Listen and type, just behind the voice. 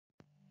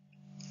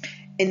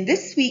In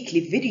this weekly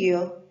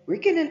video,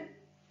 the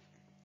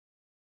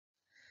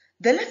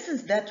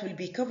lessons that will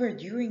be covered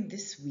during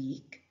this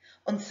week.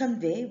 On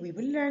Sunday, we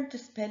will learn to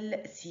spell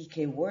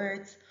CK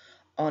words.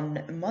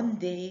 On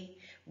Monday,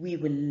 we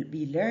will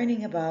be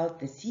learning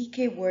about the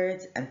CK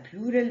words and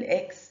plural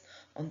X.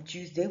 On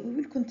Tuesday, we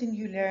will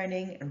continue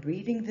learning and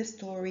reading the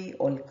story,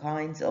 All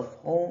Kinds of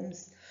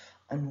Homes.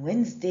 On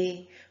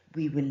Wednesday,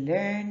 we will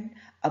learn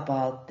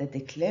about the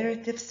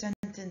declarative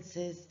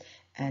sentences,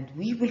 and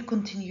we will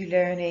continue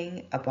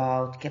learning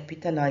about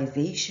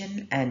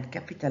capitalization and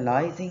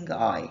capitalizing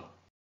I.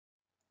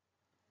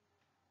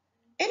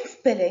 In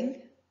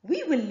spelling,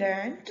 we will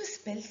learn to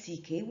spell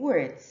CK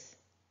words.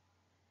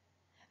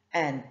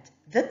 And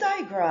the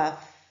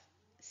digraph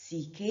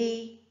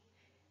CK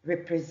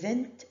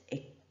represent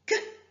a K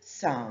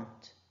sound.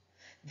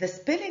 The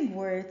spelling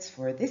words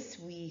for this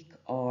week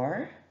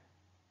are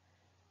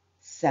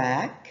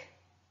sack,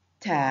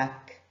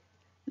 tack,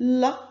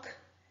 luck,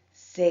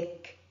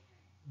 sick,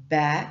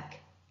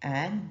 back,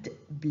 and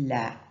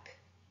black.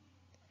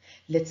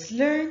 Let's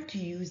learn to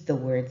use the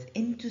words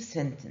into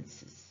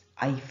sentences.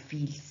 I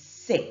feel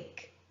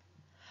sick.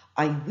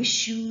 I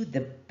wish you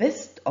the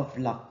best of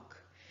luck.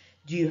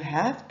 Do you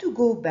have to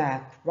go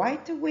back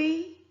right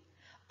away?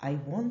 I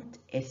want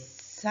a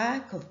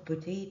sack of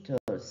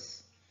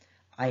potatoes.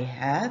 I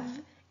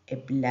have a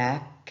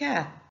black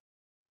cat.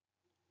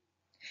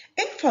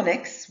 In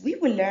phonics, we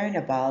will learn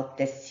about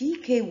the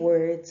CK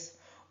words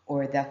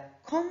or the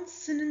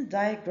consonant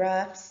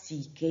digraph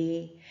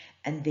CK,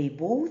 and they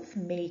both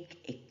make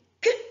a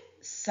K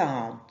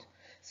sound.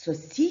 So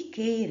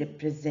CK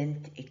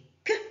represent a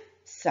K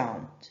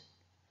sound.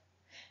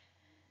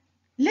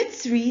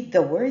 Let's read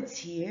the words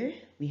here.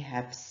 We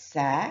have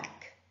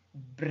sack,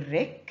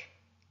 brick,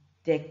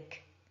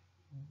 dick,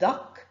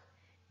 duck,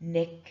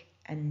 neck,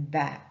 and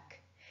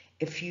back.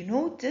 If you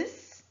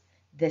notice,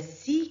 the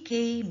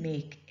CK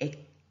make a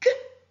K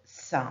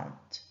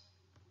sound.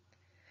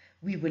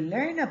 We will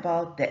learn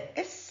about the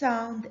S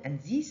sound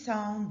and Z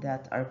sound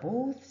that are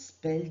both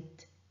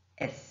spelled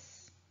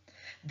S.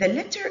 The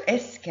letter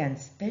S can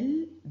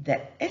spell the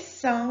S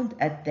sound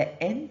at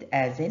the end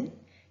as in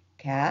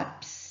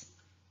caps,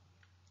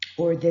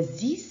 or the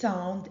Z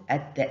sound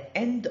at the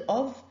end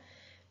of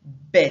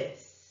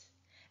beds.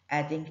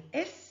 Adding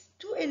S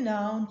to a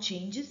noun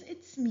changes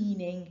its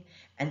meaning,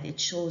 and it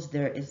shows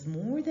there is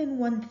more than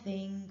one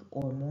thing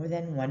or more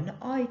than one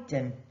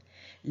item.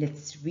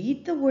 Let's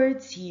read the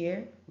words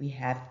here. We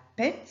have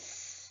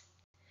pets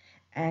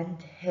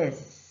and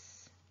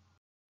his.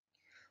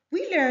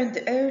 We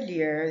learned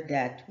earlier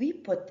that we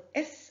put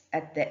S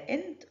at the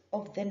end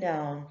of the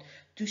noun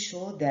to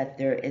show that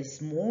there is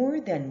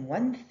more than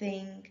one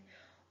thing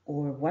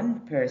or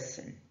one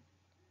person.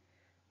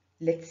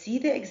 Let's see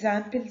the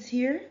examples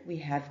here. We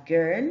have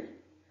girl,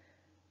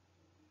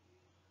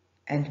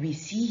 and we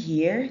see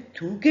here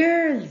two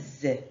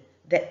girls.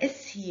 The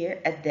S here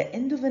at the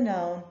end of a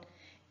noun,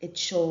 it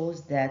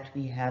shows that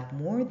we have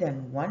more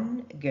than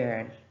one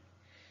girl.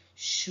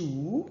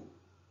 Shoe,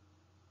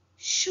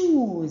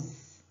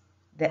 shoes.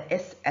 The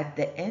S at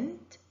the end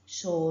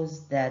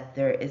shows that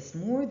there is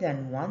more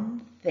than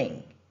one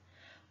thing.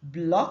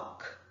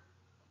 Block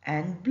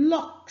and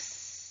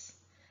blocks.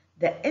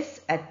 The S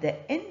at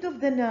the end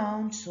of the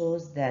noun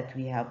shows that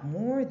we have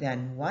more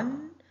than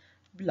one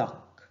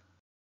block.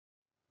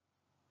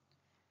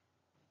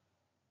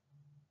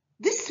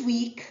 This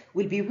week,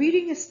 we'll be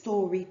reading a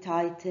story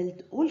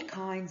titled All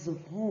Kinds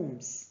of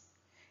Homes.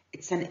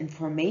 It's an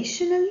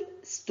informational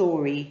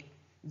story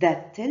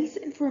that tells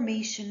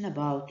information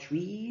about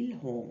real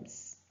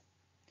homes.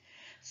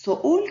 So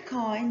All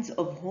Kinds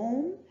of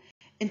Home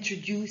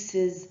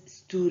introduces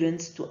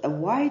students to a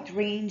wide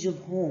range of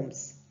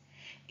homes,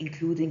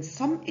 including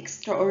some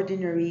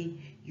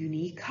extraordinary,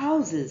 unique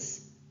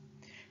houses.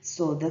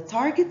 So the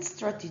target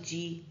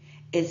strategy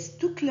is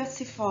to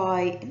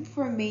classify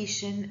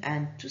information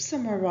and to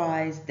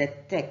summarize the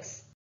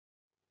text.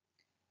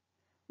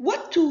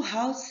 What two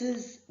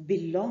houses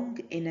belong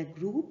in a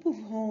group of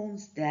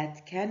homes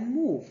that can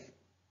move?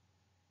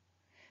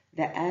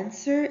 The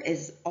answer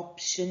is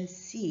option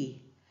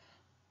C,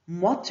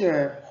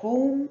 motor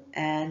home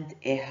and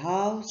a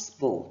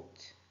houseboat.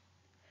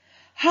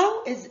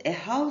 How is a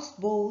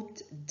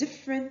houseboat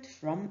different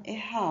from a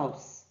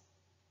house?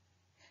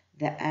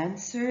 The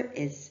answer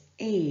is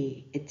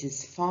A, it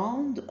is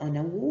found on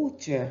a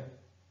water.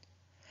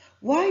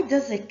 Why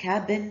does a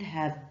cabin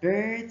have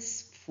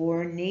birds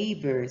for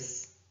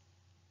neighbors?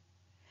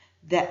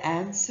 The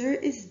answer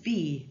is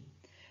B.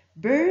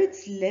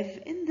 Birds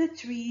live in the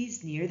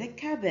trees near the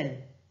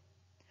cabin.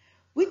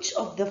 Which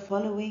of the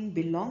following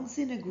belongs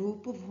in a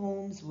group of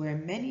homes where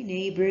many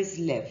neighbors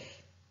live?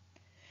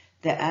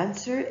 The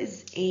answer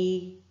is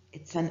A.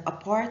 It's an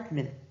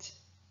apartment.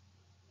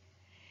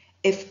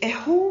 If a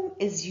home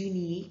is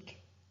unique,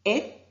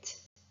 it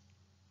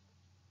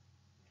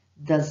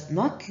does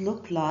not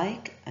look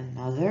like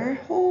another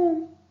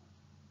home.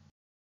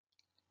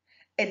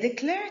 A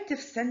declarative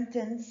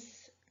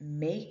sentence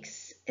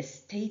makes a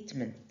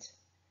statement.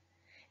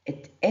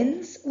 It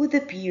ends with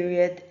a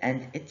period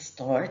and it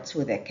starts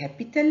with a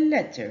capital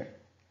letter.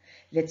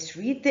 Let's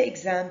read the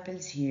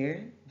examples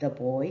here. The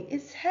boy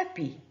is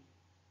happy.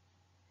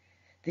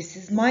 This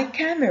is my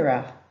camera.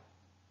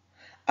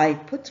 I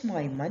put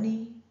my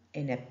money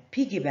in a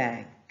piggy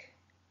bank.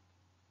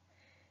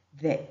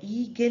 The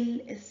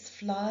eagle is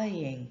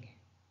flying.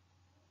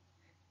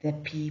 The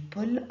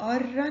people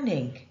are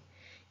running.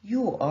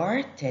 You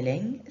are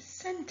telling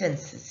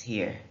sentences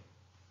here.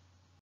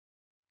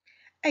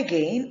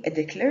 Again, a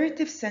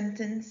declarative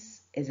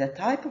sentence is a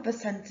type of a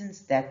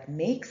sentence that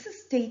makes a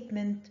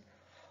statement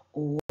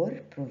or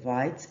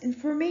provides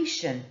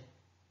information.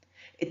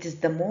 It is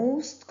the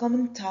most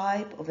common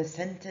type of a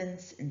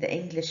sentence in the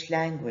English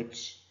language,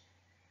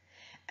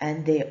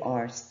 and they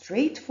are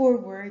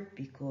straightforward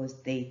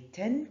because they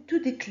tend to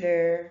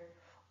declare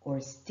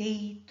or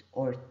state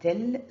or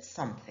tell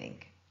something.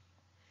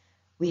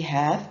 We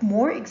have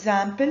more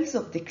examples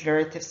of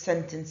declarative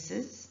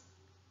sentences.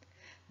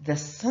 The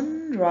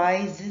sun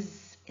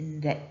rises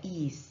in the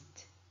east.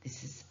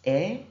 This is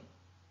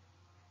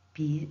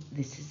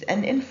this is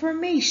an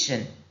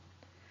information.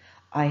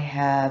 I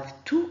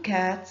have 2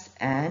 cats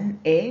and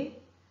a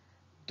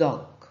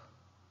dog.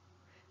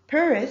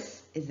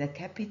 Paris is the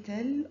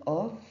capital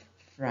of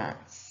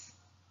France.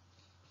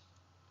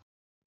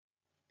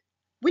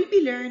 We'll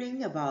be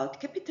learning about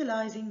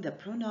capitalizing the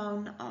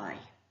pronoun I.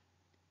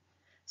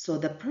 So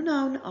the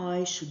pronoun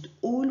I should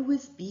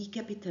always be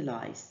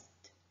capitalized,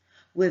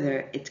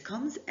 whether it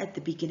comes at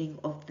the beginning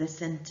of the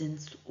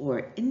sentence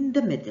or in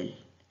the middle.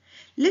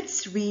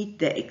 Let's read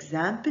the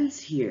examples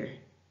here.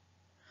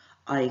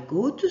 I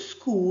go to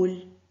school.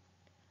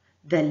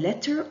 The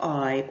letter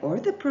I or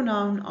the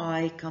pronoun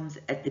I comes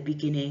at the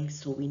beginning,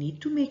 so we need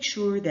to make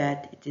sure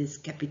that it is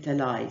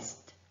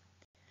capitalized.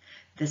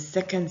 The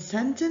second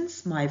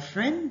sentence, my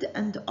friend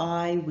and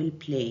I will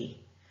play.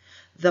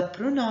 The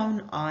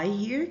pronoun I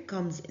here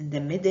comes in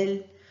the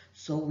middle,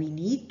 so we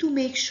need to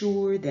make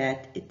sure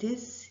that it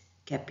is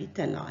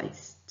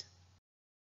capitalized.